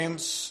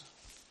James.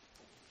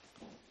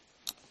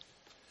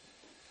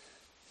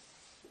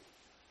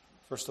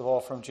 First of all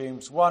from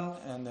James 1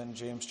 and then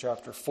James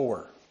chapter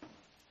 4.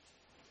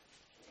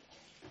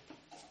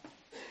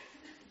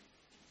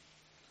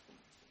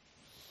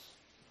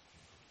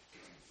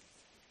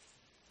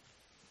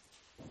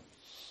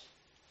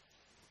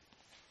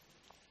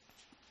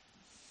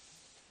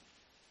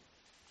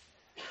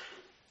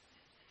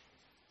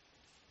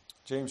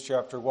 James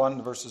chapter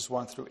 1, verses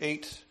 1 through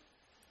 8.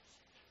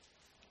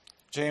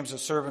 James, a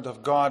servant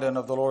of God and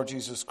of the Lord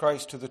Jesus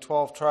Christ, to the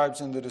 12 tribes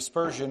in the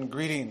dispersion,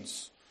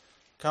 greetings.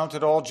 Count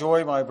it all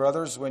joy, my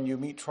brothers, when you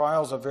meet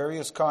trials of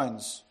various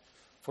kinds,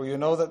 for you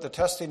know that the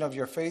testing of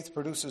your faith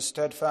produces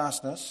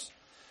steadfastness,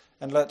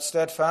 and let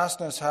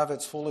steadfastness have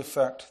its full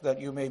effect,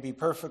 that you may be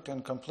perfect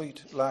and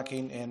complete,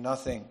 lacking in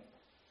nothing.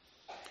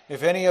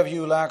 If any of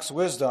you lacks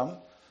wisdom,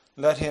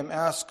 let him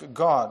ask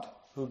God,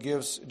 who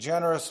gives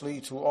generously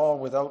to all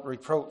without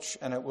reproach,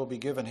 and it will be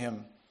given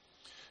him.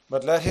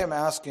 But let him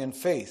ask in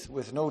faith,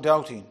 with no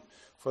doubting,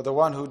 for the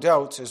one who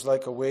doubts is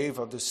like a wave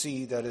of the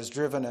sea that is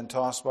driven and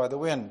tossed by the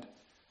wind.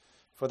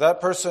 For that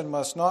person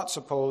must not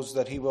suppose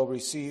that he will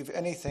receive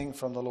anything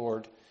from the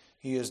Lord.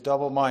 He is a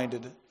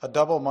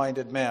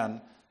double-minded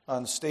man,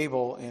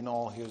 unstable in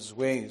all his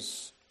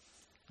ways.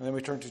 And then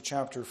we turn to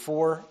chapter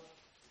 4.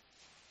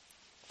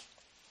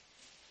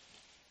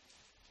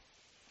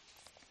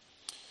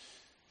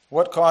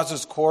 What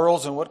causes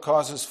quarrels and what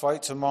causes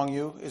fights among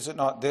you? Is it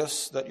not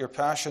this, that your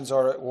passions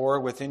are at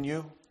war within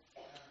you?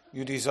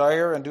 You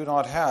desire and do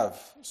not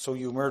have, so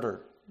you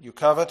murder. You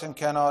covet and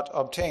cannot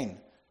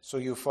obtain, so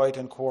you fight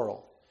and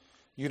quarrel.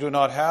 You do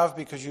not have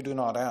because you do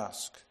not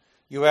ask.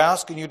 You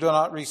ask and you do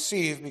not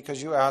receive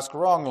because you ask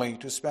wrongly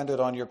to spend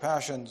it on your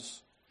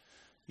passions.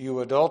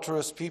 You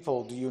adulterous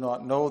people, do you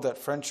not know that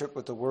friendship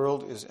with the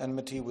world is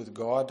enmity with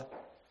God?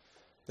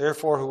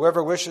 Therefore,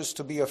 whoever wishes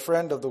to be a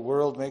friend of the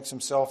world makes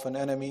himself an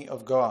enemy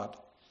of God.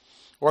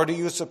 Or do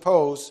you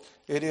suppose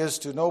it is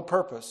to no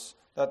purpose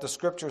that the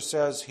Scripture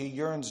says he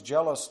yearns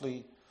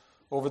jealously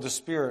over the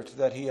Spirit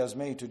that he has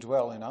made to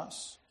dwell in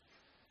us?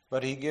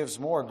 But he gives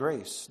more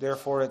grace.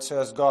 Therefore it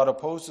says, God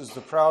opposes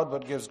the proud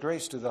but gives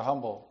grace to the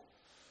humble.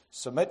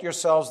 Submit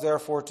yourselves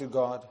therefore to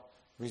God.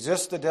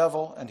 Resist the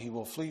devil and he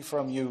will flee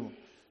from you.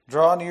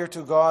 Draw near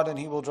to God and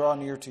he will draw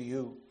near to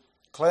you.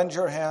 Cleanse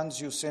your hands,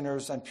 you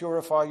sinners, and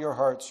purify your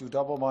hearts, you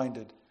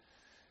double-minded.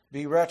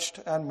 Be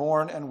wretched and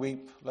mourn and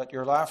weep. Let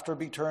your laughter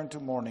be turned to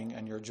mourning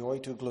and your joy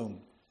to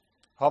gloom.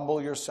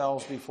 Humble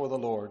yourselves before the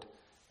Lord,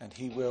 and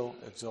he will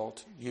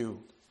exalt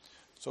you.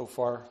 So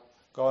far,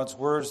 God's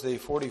words, day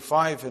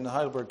 45 in the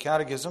Heidelberg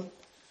Catechism.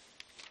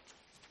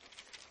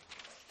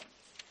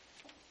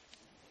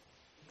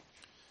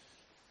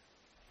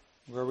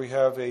 Where we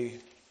have a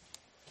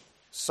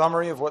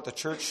summary of what the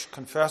Church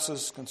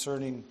confesses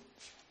concerning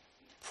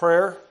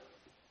prayer.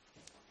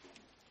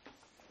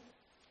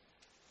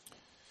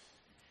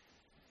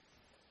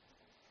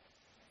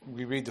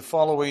 We read the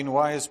following: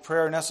 why is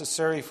prayer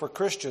necessary for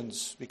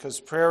Christians? Because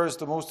prayer is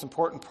the most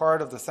important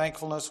part of the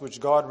thankfulness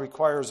which God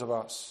requires of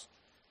us.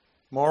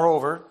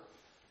 Moreover,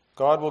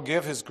 God will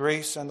give his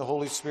grace and the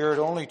Holy Spirit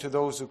only to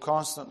those who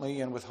constantly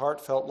and with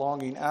heartfelt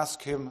longing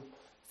ask him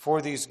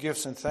for these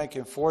gifts and thank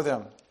him for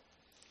them.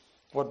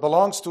 What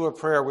belongs to a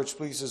prayer which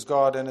pleases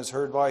God and is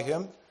heard by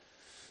him?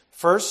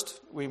 First,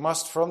 we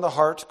must from the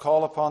heart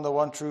call upon the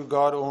one true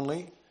God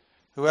only,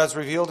 who has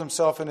revealed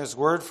himself in his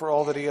word for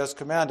all that he has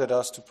commanded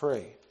us to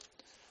pray.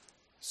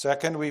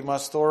 Second, we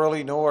must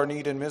thoroughly know our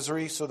need and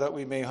misery so that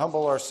we may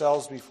humble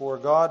ourselves before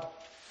God.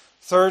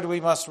 Third, we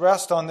must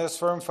rest on this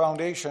firm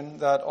foundation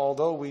that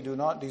although we do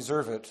not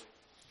deserve it,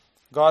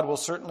 God will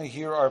certainly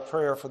hear our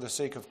prayer for the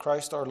sake of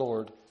Christ our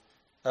Lord,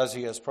 as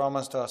he has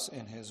promised us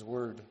in his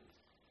word.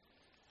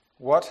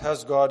 What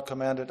has God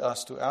commanded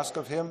us to ask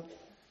of him?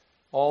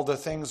 All the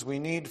things we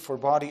need for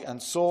body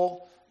and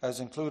soul, as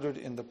included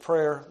in the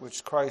prayer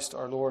which Christ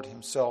our Lord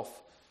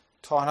himself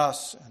taught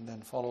us, and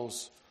then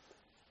follows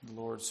the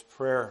Lord's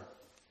Prayer.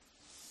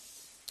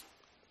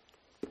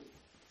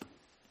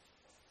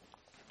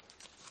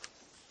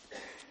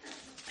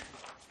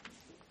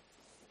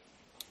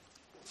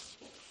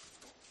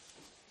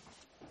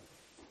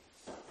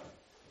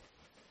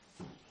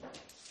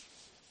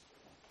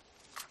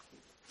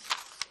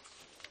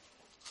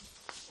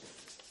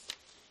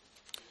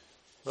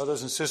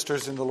 Brothers and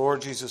sisters in the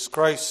Lord Jesus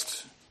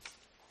Christ,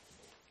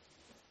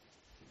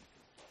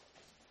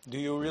 do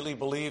you really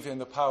believe in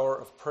the power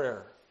of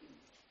prayer?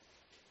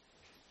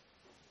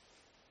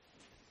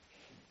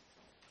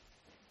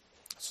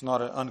 It's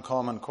not an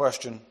uncommon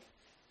question.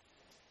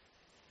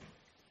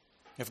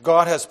 If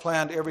God has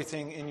planned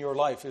everything in your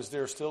life, is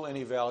there still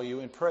any value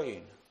in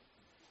praying?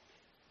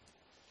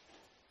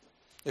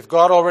 If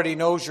God already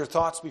knows your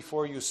thoughts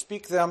before you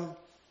speak them,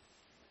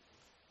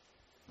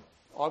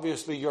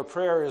 obviously, your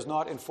prayer is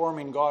not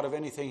informing God of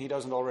anything he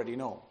doesn't already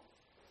know.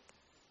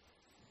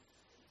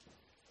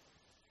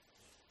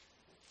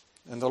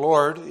 And the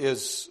Lord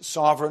is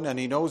sovereign and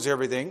he knows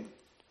everything,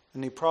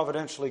 and he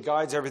providentially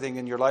guides everything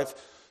in your life.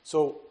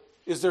 So,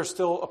 is there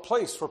still a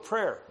place for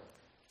prayer?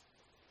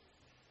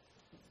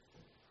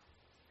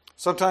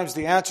 Sometimes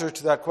the answer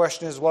to that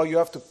question is, well, you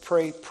have to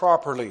pray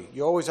properly.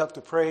 You always have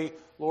to pray,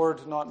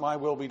 Lord, not my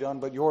will be done,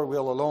 but your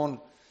will alone.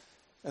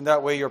 And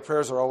that way your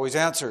prayers are always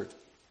answered.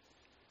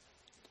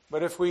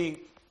 But if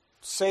we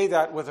say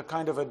that with a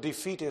kind of a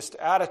defeatist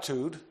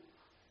attitude,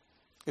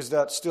 is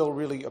that still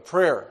really a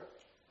prayer?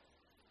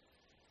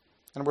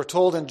 And we're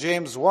told in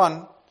James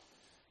 1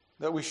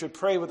 that we should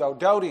pray without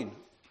doubting.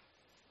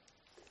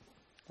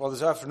 Well,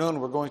 this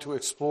afternoon we're going to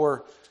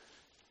explore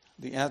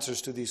the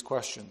answers to these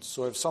questions.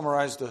 So I've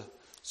summarized the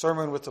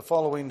sermon with the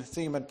following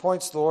theme and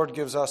points. The Lord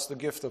gives us the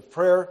gift of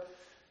prayer.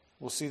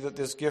 We'll see that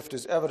this gift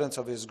is evidence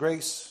of His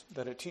grace,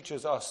 that it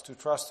teaches us to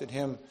trust in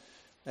Him,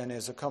 and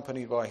is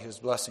accompanied by His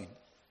blessing.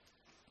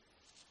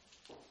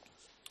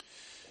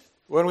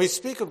 When we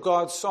speak of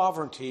God's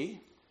sovereignty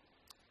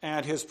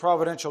and His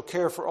providential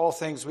care for all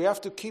things, we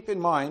have to keep in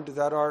mind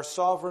that our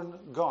sovereign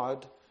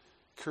God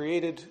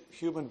created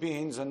human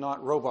beings and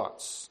not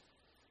robots.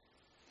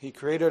 He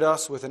created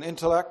us with an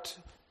intellect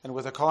and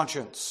with a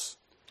conscience.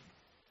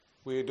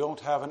 We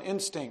don't have an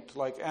instinct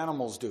like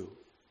animals do.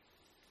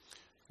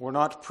 We're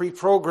not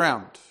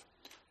pre-programmed,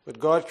 but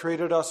God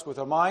created us with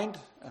a mind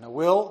and a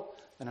will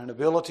and an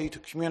ability to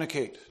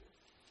communicate.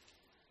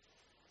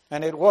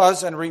 And it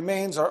was and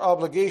remains our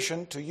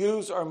obligation to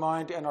use our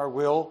mind and our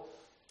will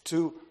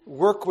to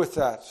work with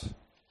that.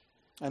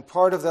 And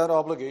part of that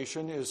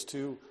obligation is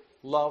to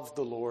love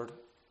the Lord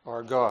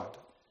our God.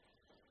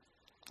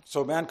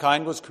 So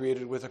mankind was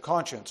created with a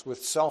conscience,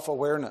 with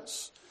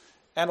self-awareness,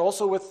 and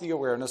also with the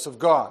awareness of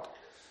God.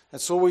 And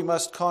so we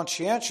must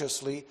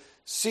conscientiously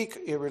seek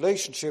a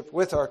relationship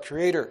with our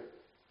Creator.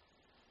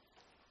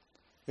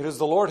 It is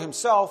the Lord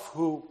Himself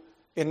who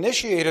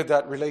initiated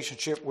that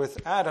relationship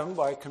with Adam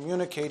by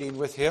communicating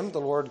with him. The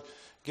Lord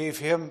gave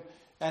him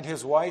and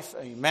his wife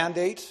a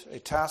mandate, a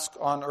task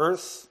on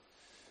earth.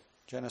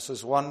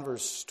 Genesis 1,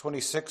 verse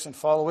 26 and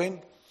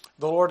following.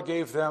 The Lord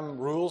gave them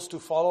rules to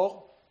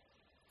follow.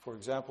 For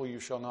example,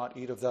 you shall not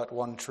eat of that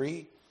one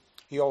tree.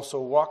 He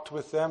also walked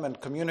with them and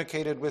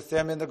communicated with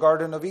them in the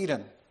Garden of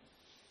Eden.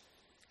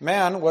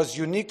 Man was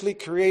uniquely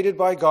created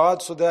by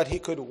God so that he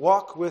could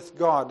walk with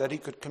God, that he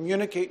could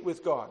communicate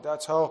with God.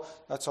 That's how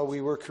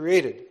we were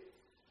created.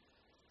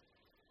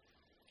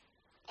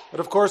 But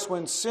of course,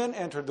 when sin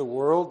entered the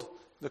world,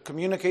 the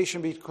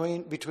communication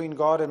between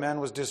God and man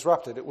was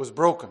disrupted. It was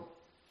broken.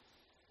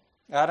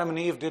 Adam and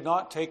Eve did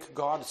not take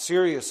God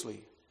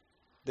seriously.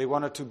 They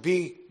wanted to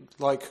be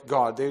like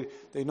God.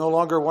 They no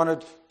longer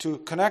wanted to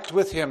connect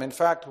with Him. In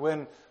fact,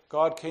 when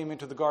God came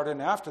into the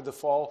garden after the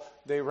fall,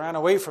 they ran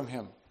away from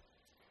Him.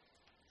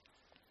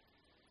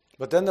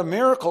 But then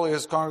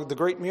the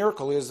great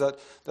miracle is that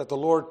the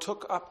Lord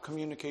took up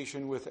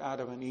communication with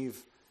Adam and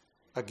Eve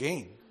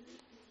again.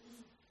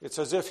 It's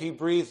as if He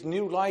breathed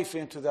new life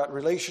into that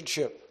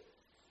relationship.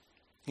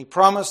 He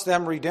promised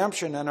them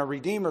redemption and a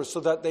Redeemer so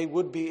that they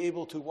would be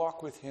able to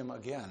walk with Him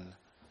again.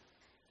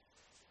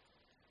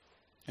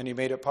 And He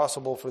made it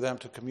possible for them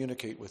to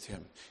communicate with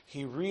Him.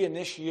 He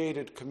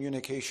reinitiated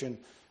communication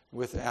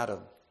with Adam.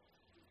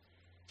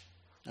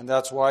 And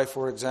that's why,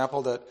 for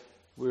example, that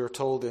we are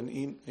told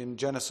in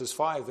Genesis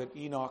 5 that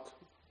Enoch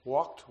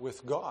walked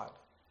with God.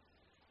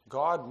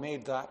 God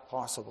made that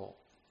possible.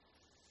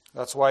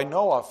 That's why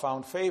Noah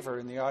found favor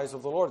in the eyes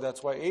of the Lord.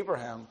 That's why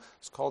Abraham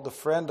is called the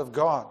friend of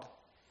God.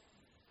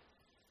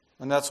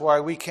 And that's why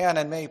we can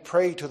and may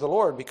pray to the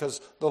Lord,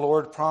 because the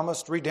Lord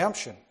promised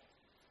redemption.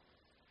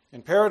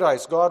 In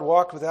paradise, God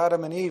walked with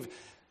Adam and Eve,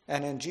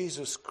 and in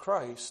Jesus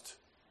Christ,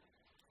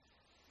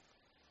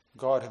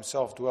 God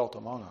Himself dwelt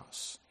among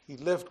us. He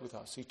lived with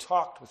us. He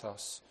talked with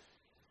us.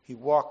 He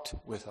walked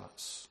with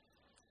us.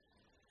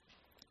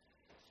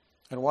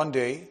 And one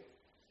day,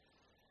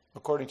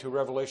 according to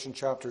Revelation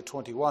chapter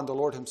 21, the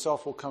Lord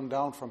Himself will come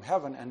down from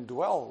heaven and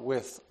dwell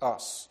with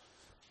us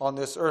on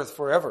this earth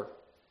forever.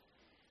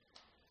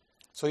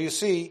 So you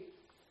see,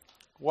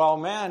 while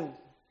man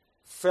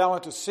fell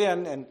into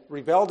sin and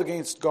rebelled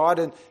against God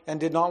and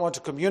did not want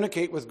to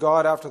communicate with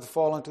God after the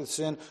fall into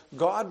sin,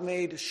 God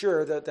made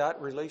sure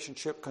that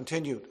relationship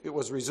continued. It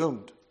was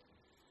resumed.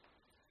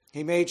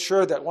 He made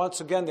sure that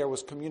once again there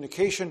was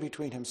communication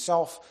between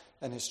Himself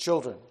and His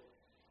children.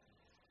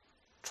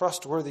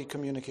 Trustworthy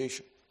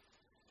communication.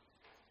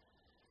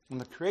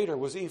 And the Creator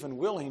was even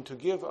willing to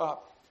give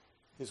up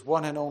His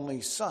one and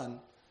only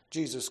Son,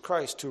 Jesus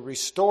Christ, to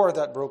restore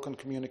that broken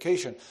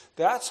communication.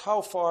 That's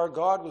how far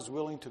God was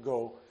willing to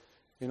go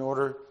in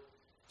order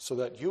so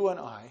that you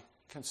and I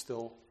can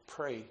still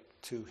pray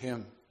to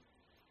Him.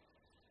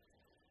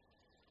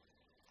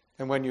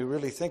 And when you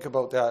really think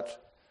about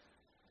that,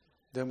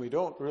 then we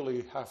don't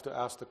really have to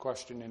ask the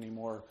question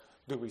anymore,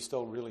 do we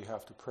still really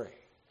have to pray?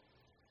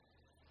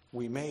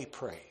 We may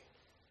pray.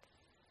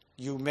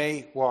 You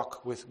may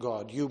walk with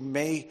God. You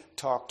may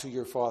talk to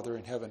your Father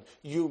in heaven.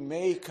 You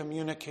may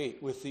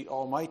communicate with the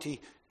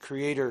Almighty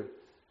Creator.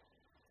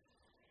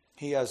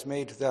 He has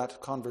made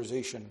that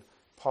conversation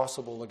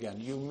possible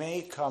again. You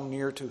may come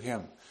near to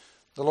Him.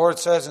 The Lord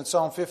says in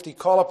Psalm 50,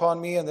 "Call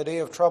upon me in the day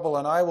of trouble,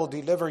 and I will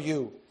deliver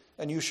you,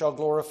 and you shall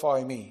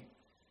glorify me."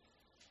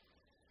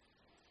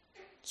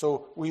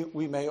 So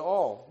we may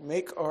all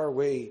make our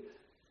way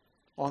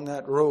on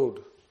that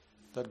road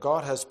that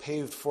God has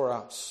paved for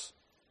us.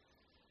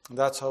 And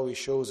that's how he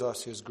shows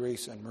us his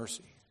grace and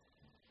mercy.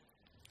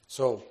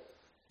 So,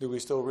 do we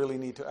still really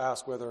need to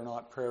ask whether or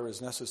not prayer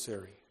is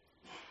necessary?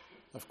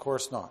 Of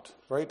course not,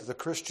 right? The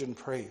Christian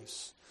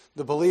prays.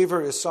 The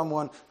believer is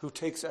someone who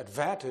takes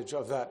advantage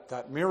of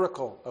that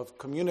miracle of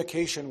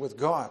communication with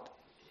God.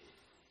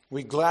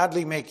 We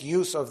gladly make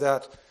use of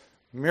that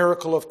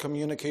miracle of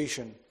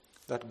communication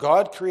that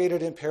God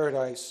created in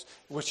paradise,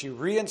 which he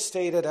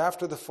reinstated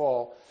after the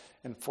fall,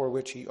 and for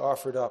which he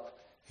offered up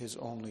his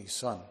only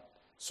Son.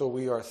 So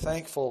we are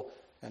thankful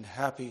and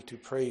happy to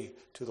pray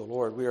to the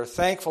Lord. We are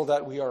thankful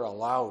that we are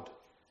allowed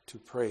to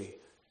pray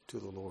to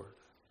the Lord.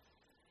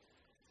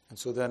 And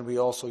so then we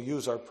also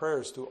use our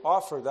prayers to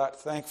offer that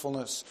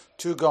thankfulness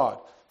to God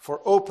for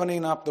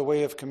opening up the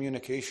way of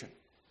communication.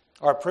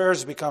 Our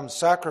prayers become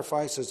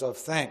sacrifices of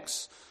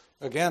thanks.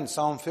 Again,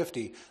 Psalm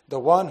 50, the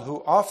one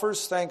who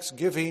offers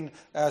thanksgiving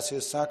as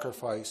his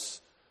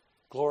sacrifice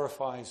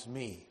glorifies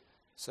me,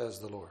 says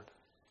the Lord.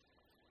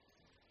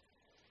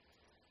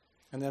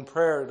 And then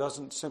prayer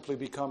doesn't simply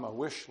become a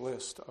wish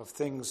list of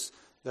things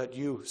that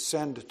you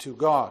send to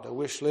God, a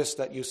wish list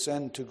that you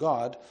send to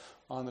God.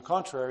 On the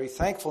contrary,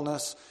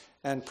 thankfulness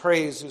and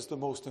praise is the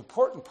most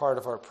important part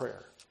of our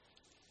prayer.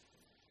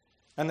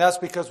 And that's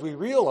because we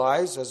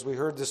realize, as we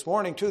heard this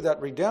morning too,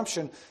 that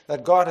redemption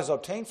that God has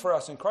obtained for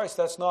us in Christ,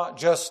 that's not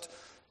just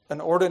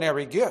an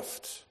ordinary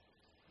gift.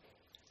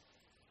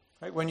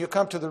 Right? When you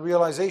come to the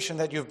realization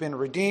that you've been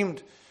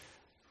redeemed,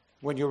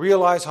 when you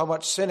realize how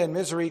much sin and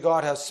misery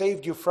God has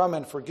saved you from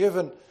and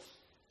forgiven,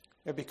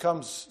 it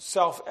becomes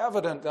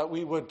self-evident that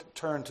we would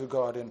turn to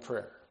God in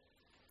prayer.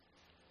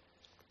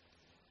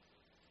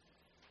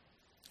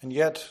 And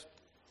yet,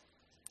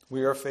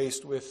 we are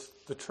faced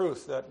with the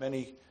truth that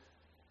many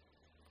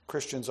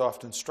Christians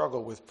often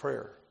struggle with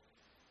prayer.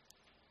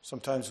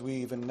 Sometimes we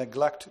even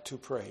neglect to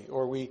pray,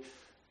 or we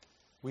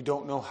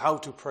don't know how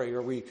to pray,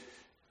 or we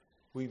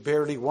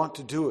barely want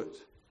to do it.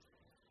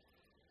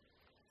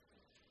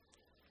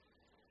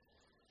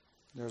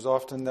 There's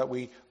often that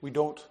we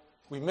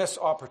miss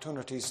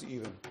opportunities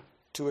even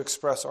to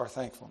express our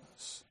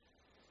thankfulness.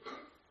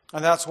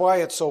 And that's why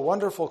it's so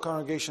wonderful,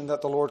 congregation,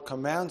 that the Lord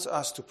commands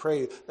us to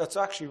pray. That's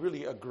actually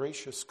really a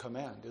gracious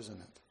command, isn't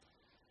it?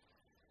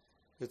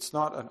 It's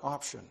not an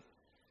option.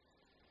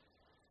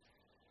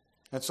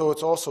 And so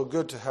it's also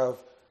good to have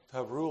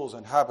rules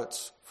and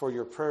habits for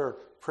your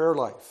prayer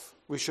life.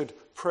 We should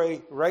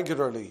pray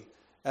regularly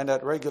and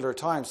at regular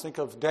times. Think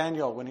of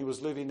Daniel when he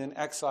was living in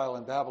exile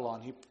in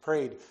Babylon. He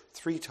prayed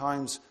 3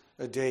 times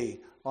a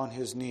day on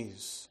his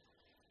knees.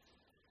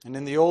 And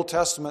in the Old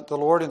Testament, the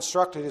Lord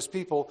instructed his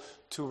people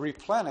to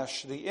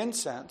replenish the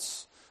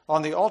incense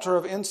on the altar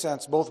of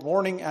incense both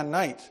morning and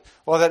night.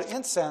 Well, that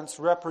incense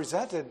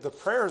represented the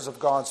prayers of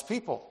God's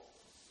people.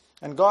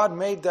 And God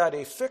made that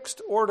a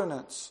fixed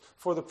ordinance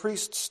for the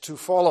priests to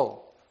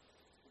follow.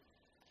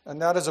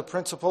 And that is a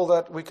principle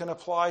that we can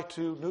apply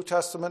to New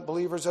Testament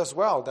believers as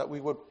well, that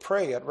we would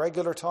pray at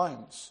regular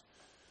times,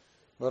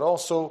 but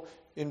also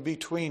in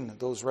between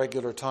those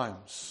regular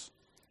times.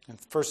 In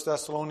 1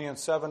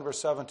 Thessalonians 7, verse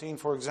 17,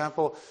 for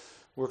example,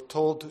 we're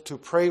told to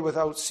pray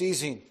without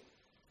ceasing.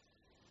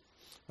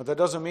 But that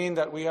doesn't mean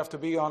that we have to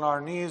be on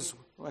our knees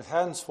with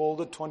hands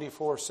folded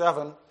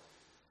 24/7,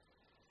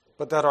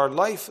 but that our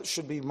life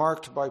should be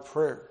marked by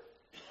prayer.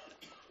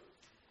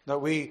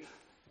 That we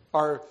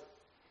are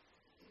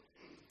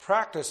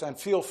practice and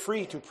feel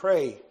free to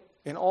pray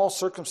in all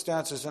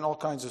circumstances and all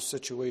kinds of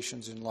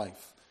situations in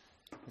life.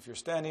 If you're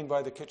standing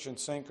by the kitchen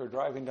sink or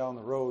driving down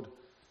the road,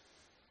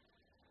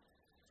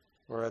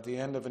 or at the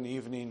end of an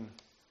evening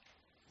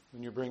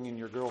when you're bringing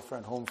your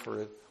girlfriend home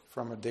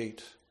from a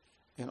date,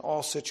 in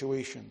all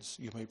situations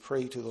you may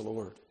pray to the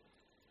Lord.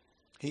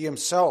 He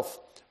himself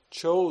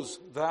chose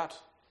that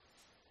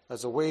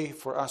as a way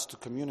for us to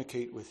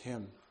communicate with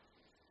him.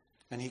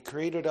 And he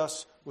created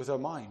us with a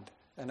mind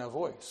and a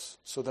voice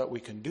so that we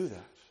can do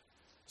that,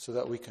 so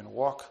that we can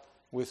walk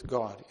with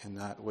God in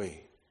that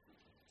way.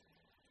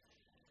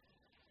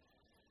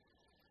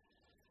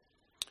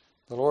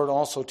 The Lord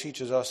also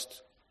teaches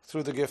us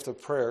through the gift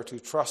of prayer to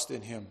trust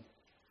in him.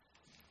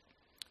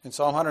 In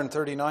Psalm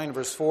 139,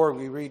 verse 4,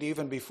 we read,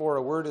 "Even before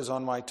a word is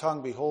on my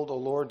tongue, behold, O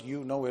Lord,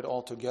 you know it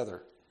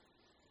altogether."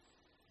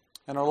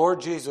 And our Lord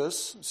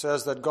Jesus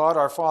says that God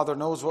our Father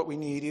knows what we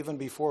need even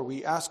before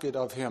we ask it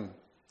of him.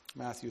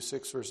 Matthew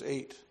 6, verse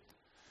 8.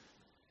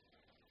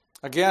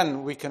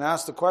 Again, we can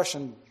ask the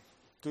question,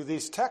 do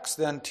these texts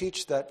then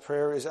teach that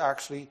prayer is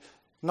actually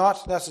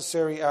not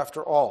necessary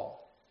after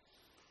all?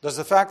 Does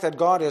the fact that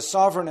God is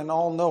sovereign and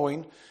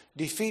all-knowing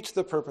defeat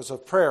the purpose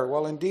of prayer?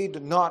 Well,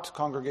 indeed not,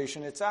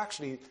 congregation. It's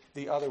actually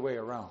the other way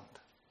around.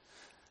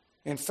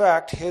 In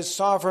fact, his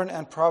sovereign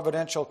and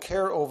providential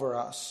care over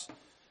us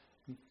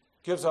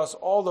gives us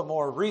all the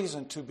more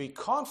reason to be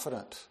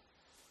confident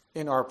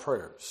in our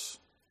prayers.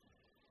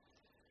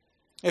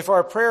 If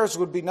our prayers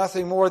would be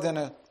nothing more than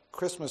a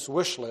Christmas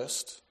wish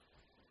list,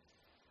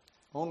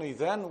 only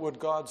then would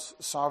God's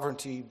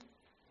sovereignty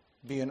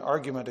be an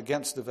argument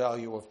against the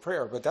value of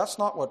prayer, but that's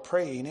not what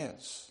praying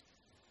is.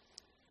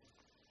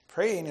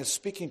 Praying is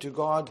speaking to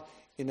God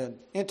in an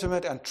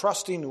intimate and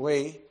trusting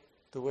way,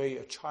 the way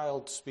a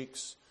child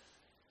speaks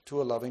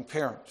to a loving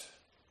parent.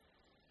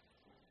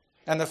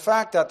 And the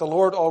fact that the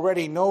Lord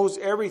already knows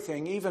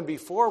everything even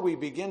before we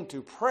begin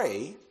to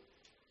pray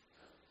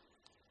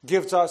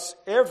gives us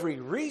every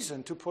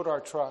reason to put our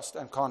trust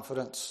and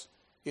confidence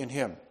in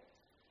Him.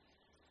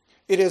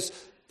 It is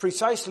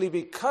precisely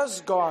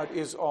because God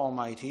is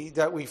almighty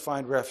that we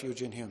find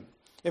refuge in Him.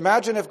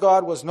 Imagine if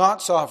God was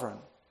not sovereign,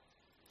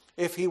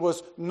 if He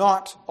was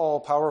not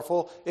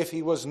all-powerful, if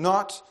He was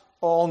not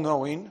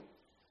all-knowing.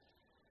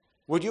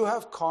 Would you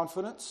have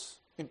confidence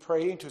in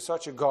praying to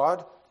such a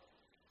God?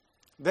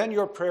 Then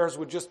your prayers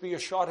would just be a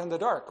shot in the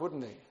dark,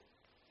 wouldn't they?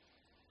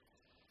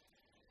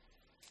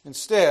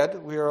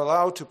 Instead, we are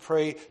allowed to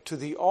pray to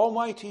the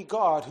Almighty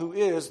God who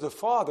is the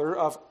Father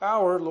of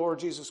our Lord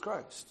Jesus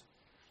Christ.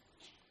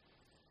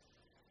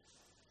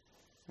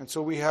 And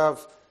so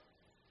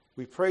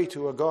we pray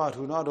to a God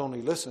who not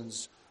only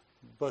listens,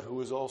 but who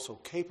is also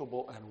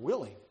capable and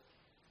willing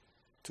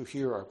to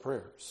hear our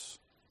prayers.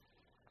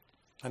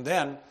 And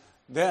then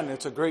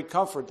it's a great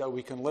comfort that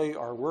we can lay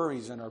our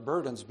worries and our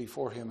burdens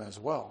before Him as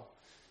well.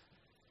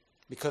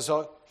 Because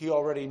He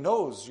already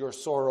knows your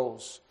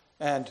sorrows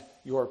and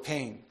your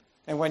pain.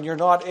 And when you're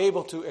not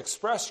able to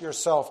express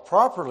yourself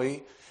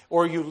properly,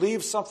 or you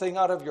leave something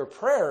out of your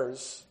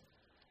prayers,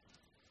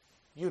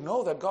 you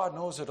know that God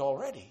knows it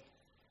already,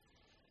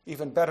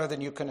 even better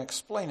than you can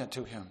explain it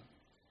to Him.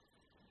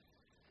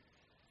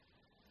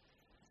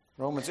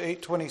 Romans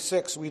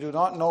 8:26, we do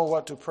not know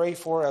what to pray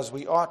for as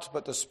we ought,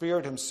 but the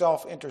Spirit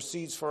Himself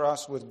intercedes for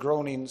us with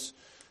groanings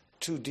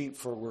too deep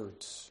for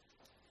words.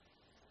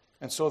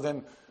 And so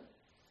then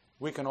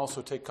we can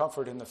also take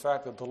comfort in the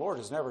fact that the Lord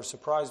is never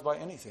surprised by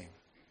anything.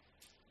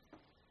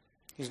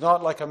 He's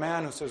not like a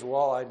man who says,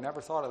 well, I'd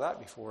never thought of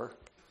that before.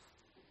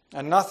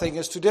 And nothing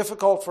is too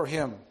difficult for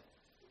Him.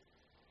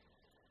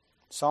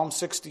 Psalm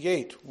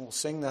 68, we'll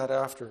sing that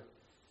after.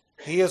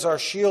 He is our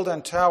shield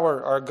and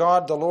tower. Our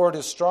God, the Lord,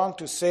 is strong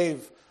to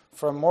save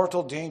from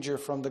mortal danger,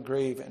 from the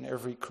grave and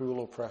every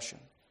cruel oppression.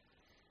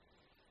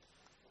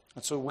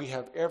 And so we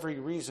have every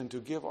reason to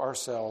give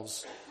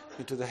ourselves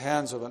into the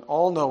hands of an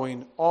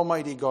all-knowing,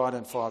 almighty God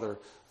and Father,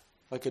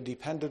 like a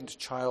dependent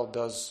child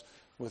does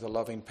with a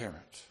loving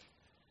parent.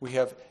 We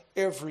have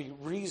every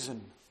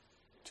reason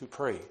to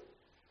pray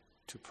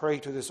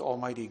to this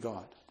almighty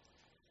God.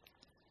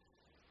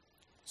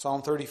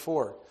 Psalm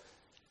 34,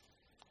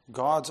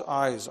 God's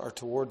eyes are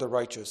toward the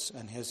righteous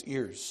and His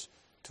ears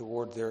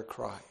toward their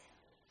cry.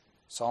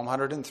 Psalm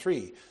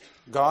 103,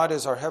 God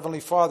is our heavenly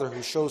Father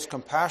who shows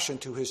compassion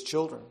to His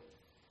children.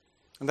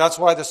 And that's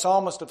why the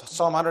psalmist of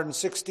Psalm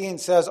 116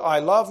 says, I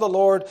love the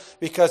Lord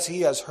because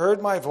He has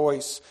heard my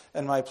voice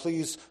and my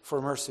pleas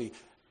for mercy.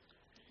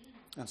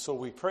 And so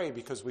we pray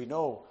because we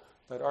know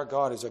that our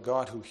God is a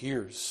God who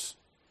hears,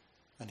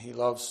 and He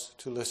loves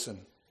to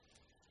listen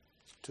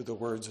to the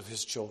words of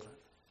His children.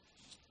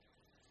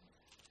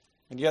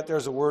 And yet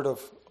there's a word of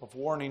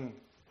warning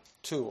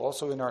too,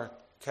 also in our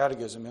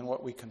catechism, in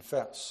what we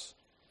confess.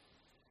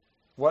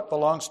 What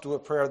belongs to a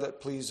prayer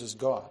that pleases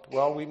God?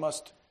 Well, we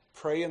must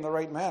pray in the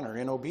right manner,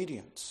 in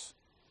obedience.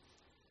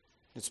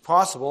 It's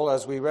possible,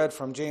 as we read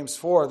from James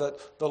 4,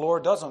 that the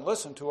Lord doesn't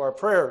listen to our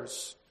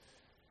prayers.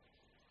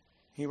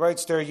 He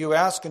writes there, you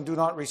ask and do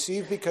not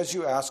receive because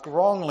you ask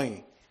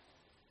wrongly.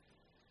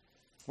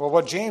 Well,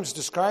 what James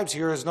describes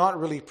here is not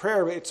really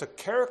prayer. It's a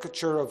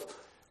caricature of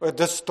a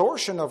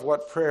distortion of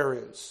what prayer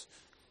is.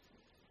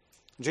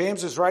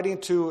 James is writing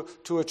to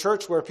a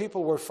church where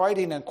people were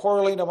fighting and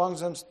quarreling among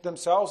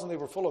themselves, and they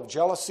were full of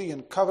jealousy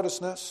and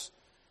covetousness.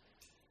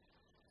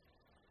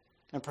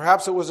 And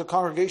perhaps it was a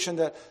congregation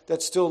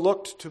that still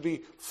looked to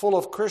be full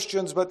of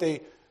Christians, but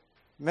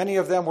many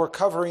of them were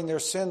covering their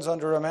sins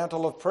under a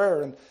mantle of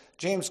prayer. And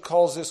James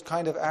calls this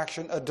kind of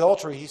action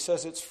adultery. He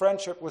says it's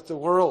friendship with the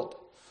world,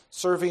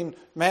 serving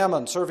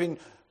mammon, serving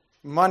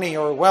money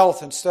or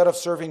wealth instead of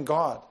serving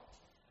God.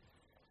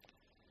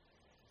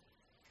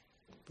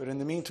 But in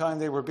the meantime,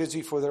 they were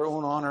busy for their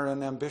own honor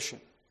and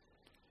ambition.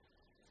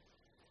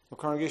 The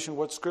congregation,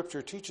 what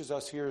Scripture teaches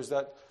us here is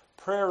that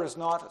prayer is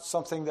not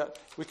something that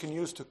we can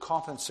use to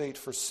compensate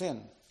for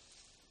sin.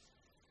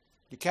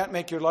 You can't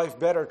make your life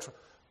better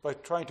by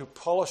trying to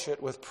polish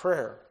it with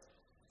prayer.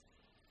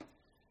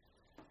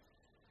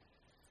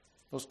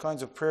 Those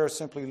kinds of prayers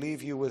simply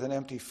leave you with an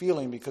empty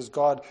feeling because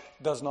God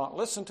does not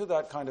listen to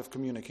that kind of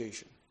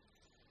communication.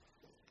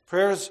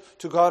 Prayers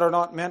to God are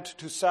not meant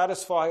to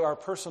satisfy our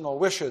personal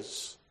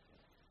wishes.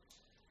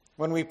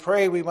 When we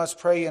pray, we must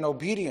pray in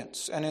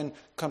obedience and in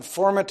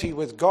conformity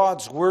with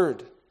God's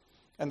word.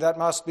 And that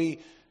must be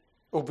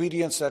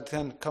obedience that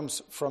then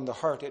comes from the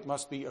heart. It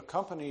must be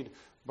accompanied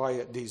by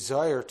a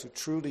desire to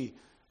truly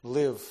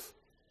live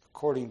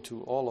according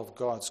to all of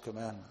God's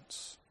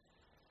commandments.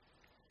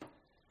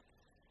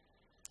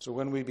 So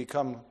when we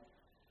become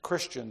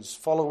Christians,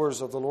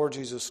 followers of the Lord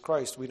Jesus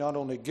Christ, we not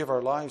only give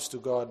our lives to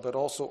God, but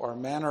also our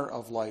manner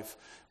of life,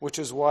 which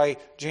is why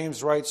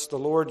James writes, the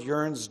Lord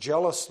yearns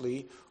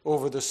jealously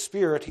over the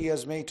Spirit he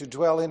has made to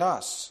dwell in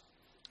us.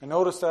 And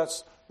notice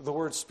that's the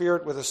word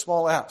Spirit with a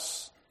small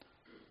s.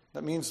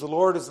 That means the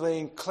Lord is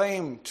laying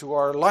claim to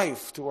our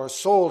life, to our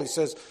soul. He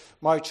says,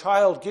 my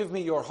child, give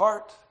me your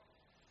heart.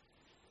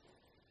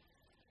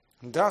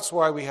 And that's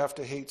why we have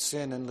to hate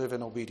sin and live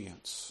in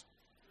obedience.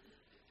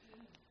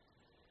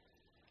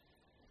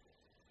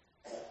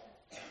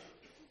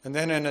 And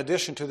then in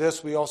addition to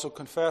this, we also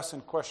confess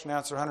in question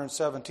answer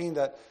 117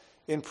 that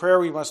in prayer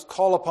we must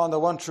call upon the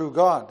one true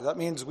God. That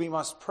means we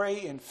must pray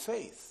in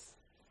faith.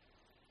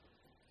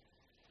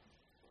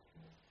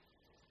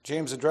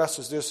 James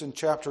addresses this in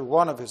chapter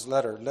 1 of his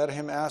letter. Let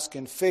him ask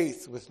in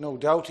faith with no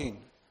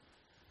doubting.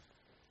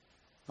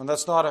 And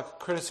that's not a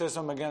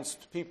criticism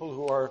against people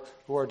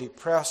who are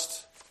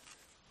depressed,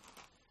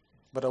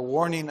 but a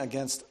warning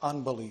against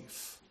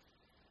unbelief.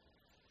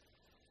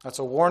 That's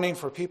a warning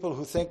for people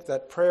who think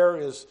that prayer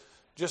is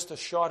just a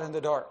shot in the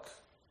dark.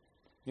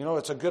 You know,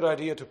 it's a good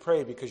idea to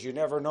pray because you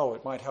never know,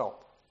 it might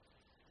help.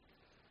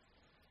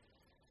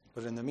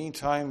 But in the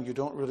meantime, you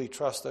don't really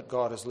trust that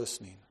God is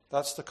listening.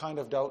 That's the kind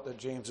of doubt that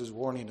James is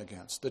warning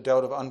against, the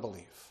doubt of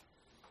unbelief.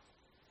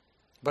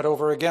 But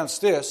over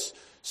against this,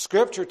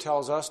 Scripture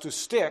tells us to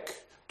stick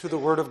to the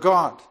Word of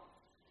God.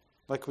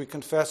 Like we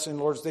confess in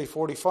Lord's Day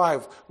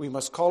 45, we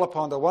must call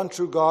upon the one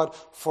true God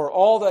for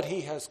all that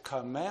He has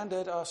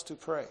commanded us to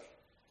pray.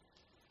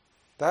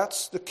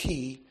 That's the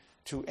key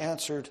to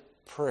answered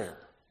prayer.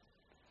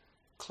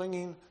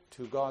 Clinging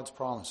to God's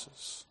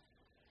promises.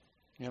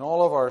 In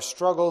all of our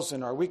struggles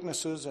and our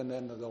weaknesses and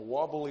in the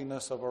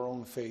wobbliness of our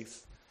own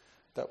faith,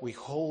 that we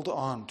hold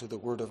on to the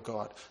Word of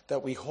God,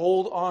 that we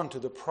hold on to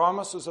the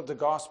promises of the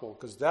gospel,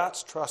 because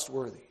that's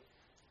trustworthy.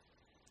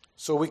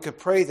 So we could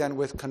pray then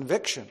with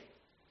conviction.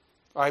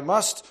 I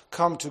must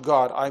come to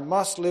God. I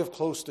must live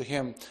close to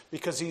Him,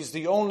 because He's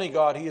the only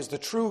God. He is the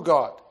true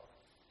God.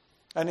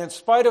 And in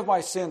spite of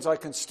my sins, I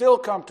can still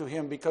come to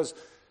Him because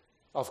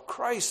of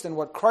Christ and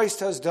what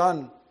Christ has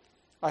done.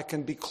 I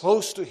can be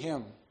close to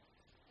Him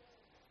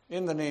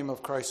in the name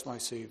of Christ my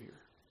Savior.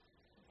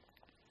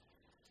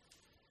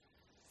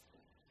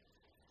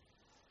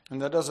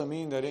 And that doesn't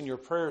mean that in your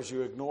prayers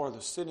you ignore the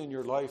sin in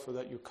your life or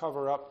that you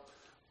cover up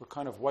or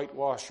kind of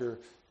whitewash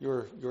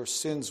your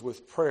sins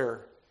with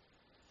prayer.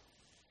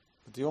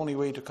 But the only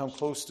way to come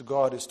close to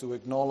God is to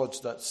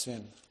acknowledge that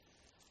sin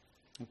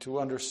and to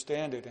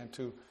understand it and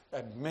to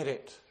admit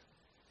it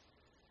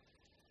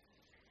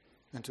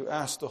and to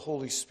ask the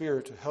Holy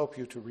Spirit to help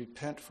you to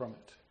repent from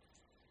it.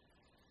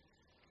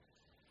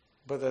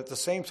 But at the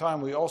same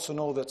time, we also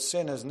know that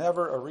sin is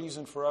never a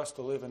reason for us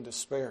to live in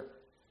despair.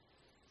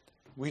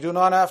 We do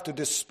not have to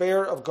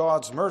despair of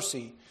God's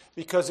mercy,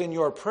 because in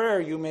your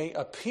prayer you may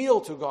appeal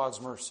to God's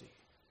mercy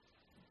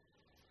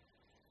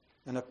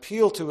and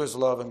appeal to His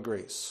love and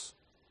grace.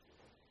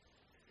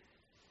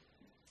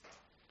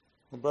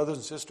 Well, brothers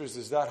and sisters,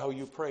 is that how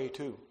you pray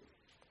too?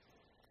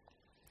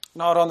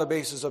 Not on the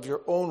basis of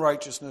your own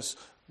righteousness,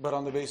 but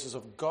on the basis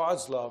of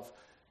God's love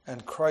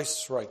and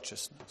Christ's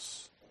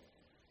righteousness.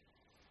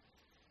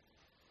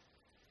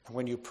 And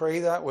when you pray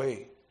that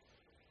way,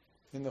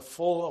 in the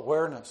full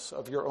awareness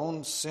of your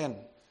own sin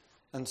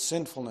and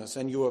sinfulness,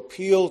 and you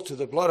appeal to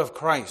the blood of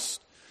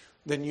Christ,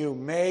 then you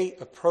may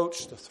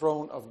approach the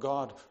throne of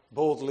God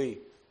boldly,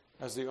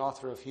 as the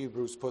author of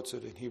Hebrews puts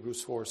it in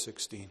Hebrews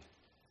 4:16.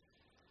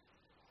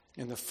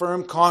 In the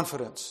firm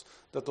confidence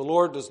that the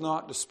Lord does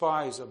not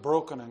despise a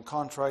broken and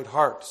contrite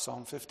heart,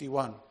 Psalm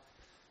 51,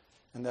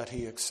 and that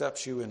He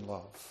accepts you in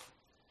love.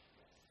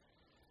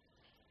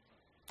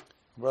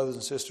 Brothers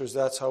and sisters,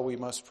 that's how we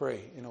must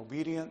pray, in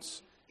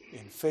obedience,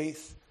 in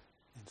faith,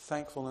 in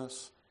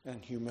thankfulness,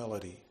 and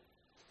humility.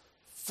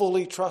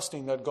 Fully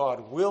trusting that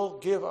God will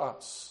give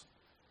us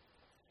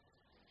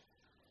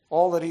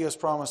all that He has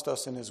promised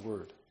us in His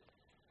Word.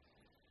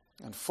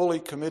 And fully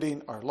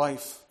committing our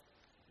life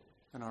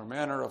and our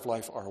manner of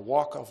life, our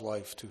walk of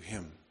life to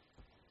Him.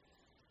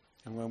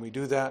 And when we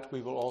do that,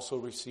 we will also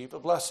receive a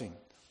blessing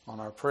on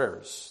our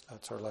prayers.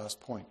 That's our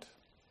last point.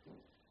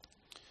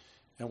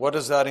 And what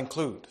does that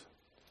include?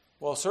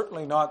 Well,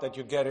 certainly not that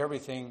you get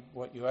everything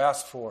what you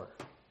ask for.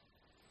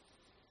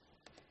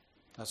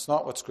 That's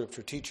not what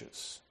Scripture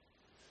teaches.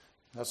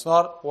 That's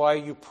not why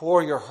you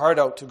pour your heart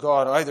out to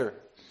God either.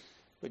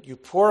 But you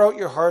pour out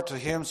your heart to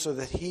Him so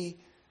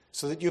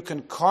that you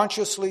can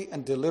consciously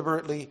and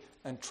deliberately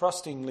and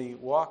trustingly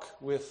walk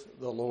with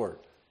the Lord.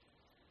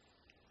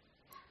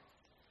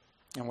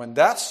 And when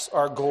that's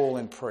our goal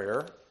in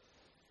prayer,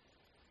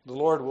 the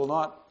Lord will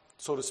not,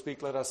 so to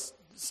speak, let us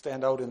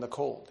stand out in the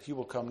cold. He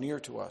will come near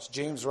to us.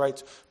 James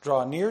writes,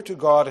 draw near to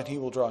God and He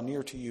will draw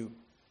near to you.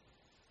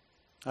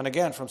 And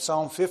again, from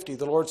Psalm 50,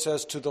 the Lord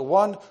says, to the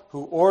one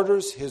who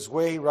orders his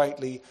way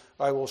rightly,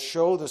 I will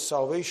show the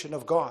salvation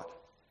of God.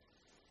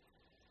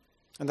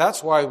 And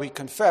that's why we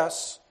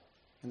confess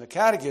in the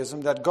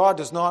Catechism that God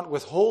does not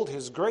withhold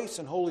His grace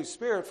and Holy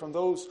Spirit from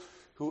those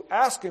who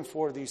ask Him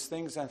for these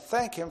things and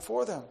thank Him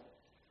for them.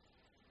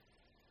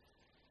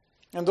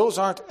 And those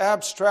aren't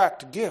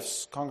abstract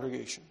gifts,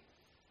 congregation.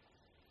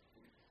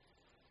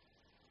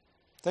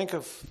 Think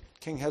of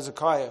King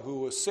Hezekiah,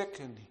 who was sick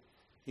and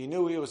he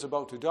knew he was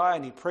about to die,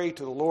 and he prayed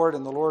to the Lord,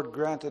 and the Lord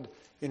granted,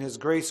 in his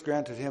grace,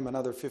 granted him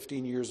another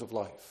 15 years of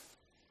life.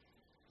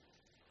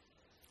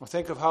 Or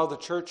think of how the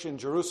church in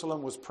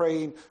Jerusalem was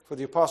praying for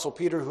the Apostle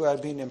Peter, who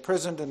had been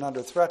imprisoned and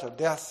under threat of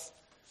death.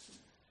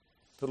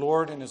 The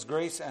Lord, in his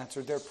grace,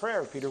 answered their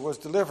prayer. Peter was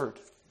delivered.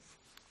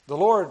 The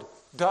Lord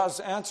does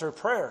answer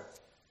prayer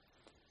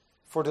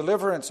for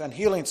deliverance and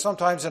healing,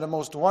 sometimes in a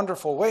most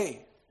wonderful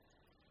way.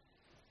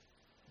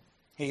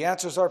 He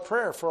answers our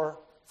prayer for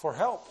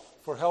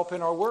help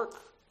in our work,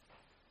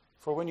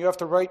 for when you have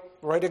to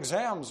write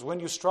exams, when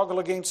you struggle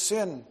against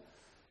sin.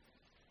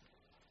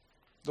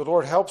 The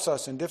Lord helps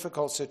us in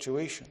difficult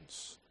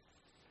situations.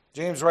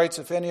 James writes,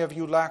 if any of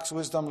you lacks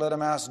wisdom, let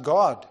him ask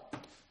God,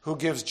 who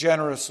gives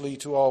generously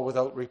to all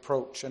without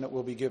reproach, and it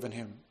will be given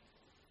him.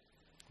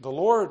 The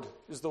Lord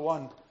is the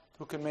one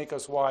who can make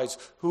us wise,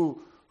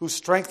 who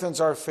strengthens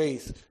our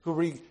faith,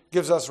 who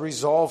gives us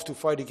resolve to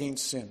fight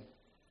against sin.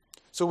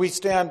 So we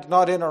stand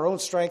not in our own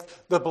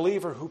strength. The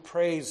believer who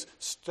prays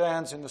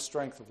stands in the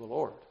strength of the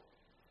Lord.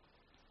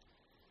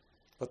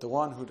 But the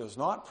one who does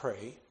not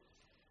pray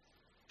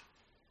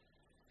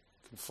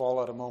can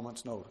fall at a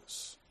moment's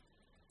notice.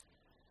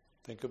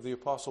 Think of the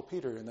Apostle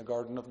Peter in the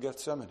Garden of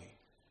Gethsemane.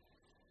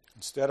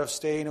 Instead of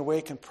staying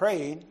awake and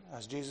praying,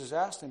 as Jesus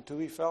asked him to,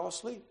 he fell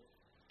asleep.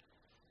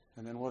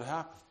 And then what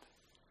happened?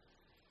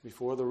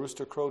 Before the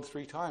rooster crowed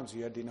 3 times,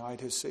 he had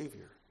denied his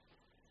Savior.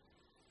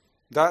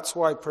 That's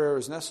why prayer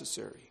is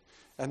necessary.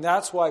 And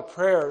that's why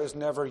prayer is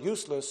never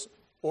useless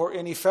or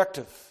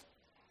ineffective.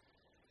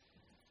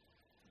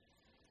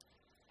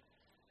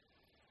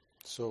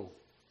 So,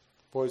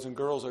 boys and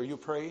girls, are you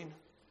praying?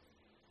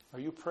 Are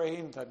you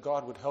praying that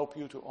God would help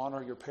you to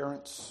honor your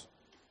parents?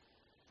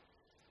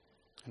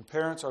 And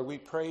parents, are we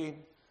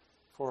praying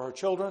for our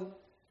children?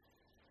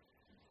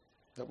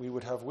 That we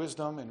would have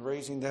wisdom in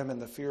raising them in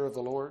the fear of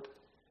the Lord?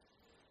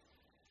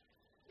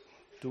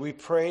 Do we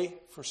pray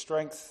for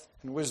strength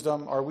and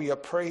wisdom? Are we a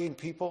praying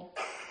people?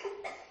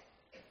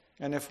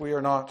 And if we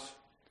are not,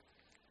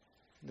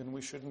 then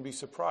we shouldn't be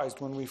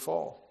surprised when we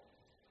fall.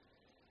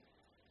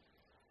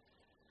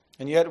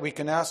 And yet we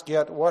can ask,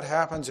 what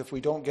happens if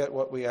we don't get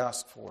what we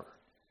ask for?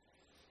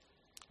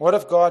 What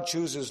if God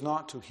chooses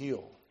not to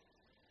heal?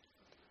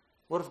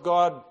 What if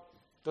God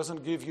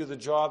doesn't give you the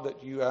job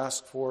that you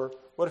ask for?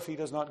 What if he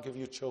does not give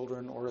you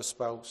children or a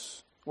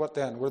spouse? What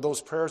then? Were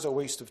those prayers a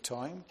waste of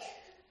time?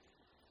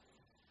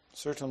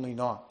 Certainly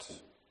not.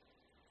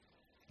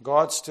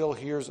 God still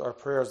hears our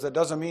prayers. That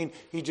doesn't mean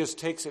he just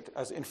takes it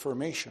as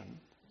information.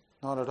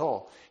 Not at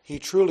all. He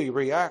truly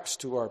reacts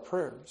to our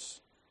prayers.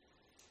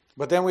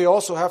 But then we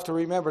also have to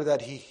remember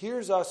that he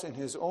hears us in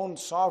his own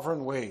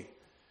sovereign way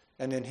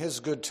and in his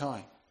good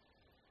time.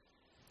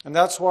 And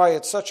that's why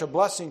it's such a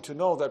blessing to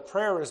know that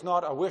prayer is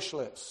not a wish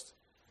list.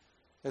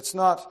 It's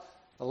not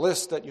a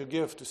list that you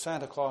give to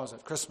Santa Claus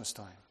at Christmas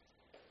time.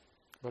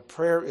 But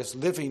prayer is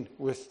living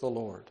with the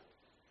Lord.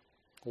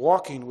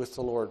 Walking with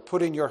the Lord,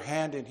 putting your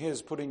hand in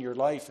his, putting your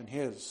life in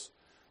his.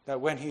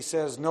 That when he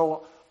says,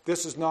 no,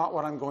 this is not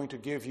what I'm going to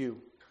give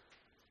you,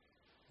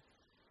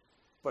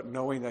 but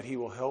knowing that he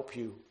will help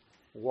you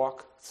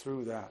walk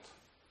through that,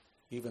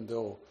 even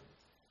though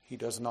he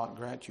does not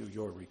grant you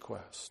your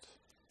request.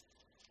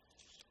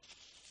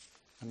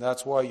 And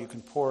that's why you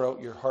can pour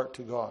out your heart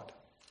to God.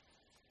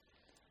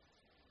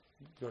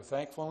 Your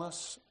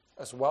thankfulness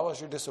as well as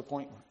your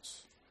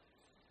disappointments.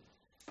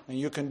 And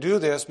you can do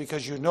this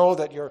because you know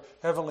that your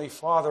Heavenly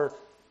Father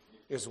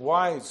is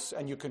wise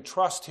and you can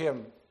trust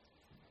him.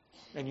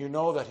 And you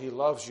know that he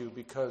loves you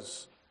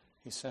because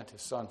he sent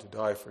his Son to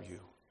die for you.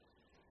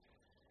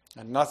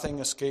 And nothing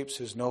escapes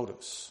his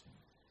notice.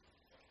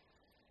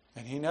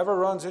 And he never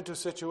runs into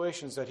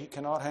situations that he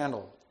cannot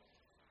handle.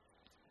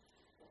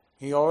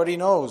 He already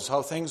knows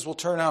how things will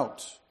turn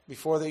out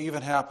before they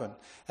even happen.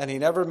 And he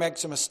never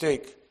makes a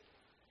mistake.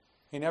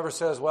 He never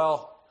says,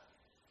 well,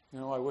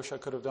 I wish I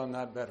could have done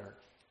that better.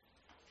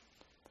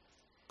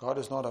 God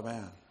is not a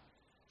man.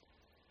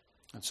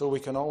 And so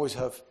we can always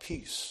have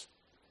peace.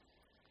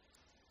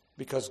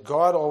 Because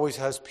God always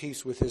has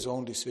peace with his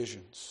own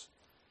decisions.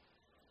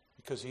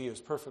 Because he is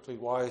perfectly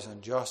wise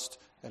and just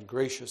and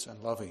gracious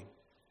and loving.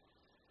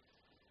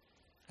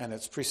 And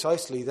it's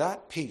precisely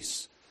that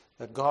peace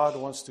that God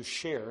wants to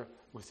share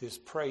with his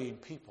praying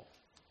people.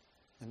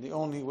 And the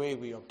only way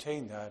we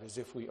obtain that is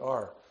if we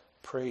are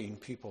praying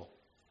people.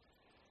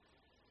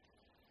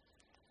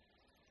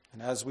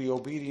 And as we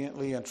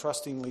obediently and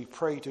trustingly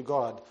pray to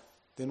God,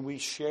 then we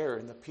share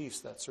in the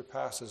peace that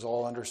surpasses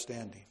all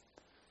understanding.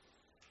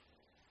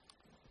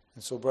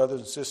 And so,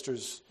 brothers and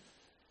sisters,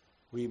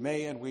 we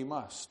may and we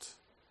must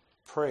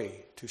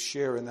pray to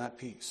share in that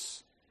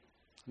peace.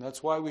 And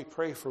that's why we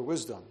pray for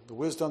wisdom, the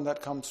wisdom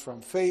that comes from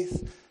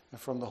faith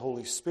and from the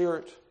Holy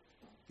Spirit,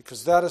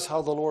 because that is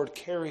how the Lord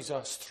carries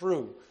us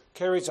through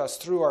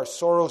our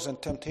sorrows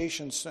and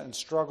temptations and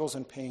struggles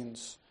and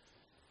pains.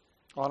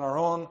 On our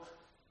own,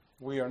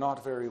 we are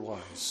not very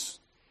wise.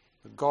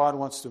 But God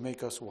wants to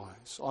make us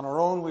wise. On our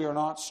own we are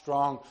not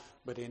strong,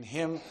 but in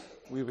Him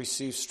we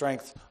receive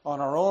strength.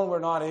 On our own we're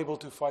not able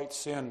to fight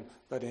sin,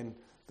 but in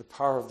the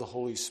power of the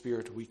Holy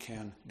Spirit we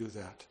can do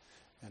that.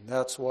 And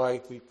that's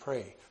why we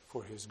pray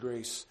for His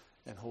grace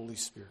and Holy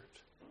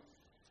Spirit.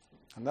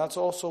 And that's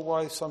also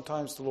why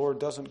sometimes the Lord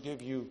doesn't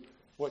give you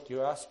what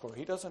you ask for.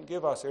 He doesn't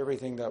give us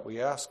everything that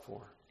we ask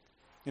for.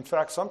 In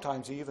fact,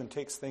 sometimes He even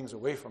takes things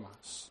away from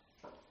us.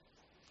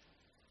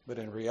 But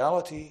in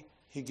reality,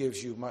 He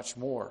gives you much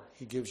more.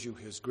 He gives you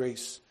His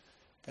grace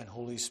and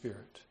Holy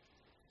Spirit.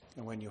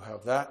 And when you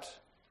have that,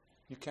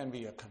 you can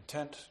be a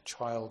content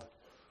child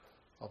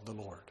of the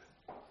Lord.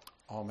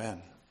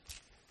 Amen.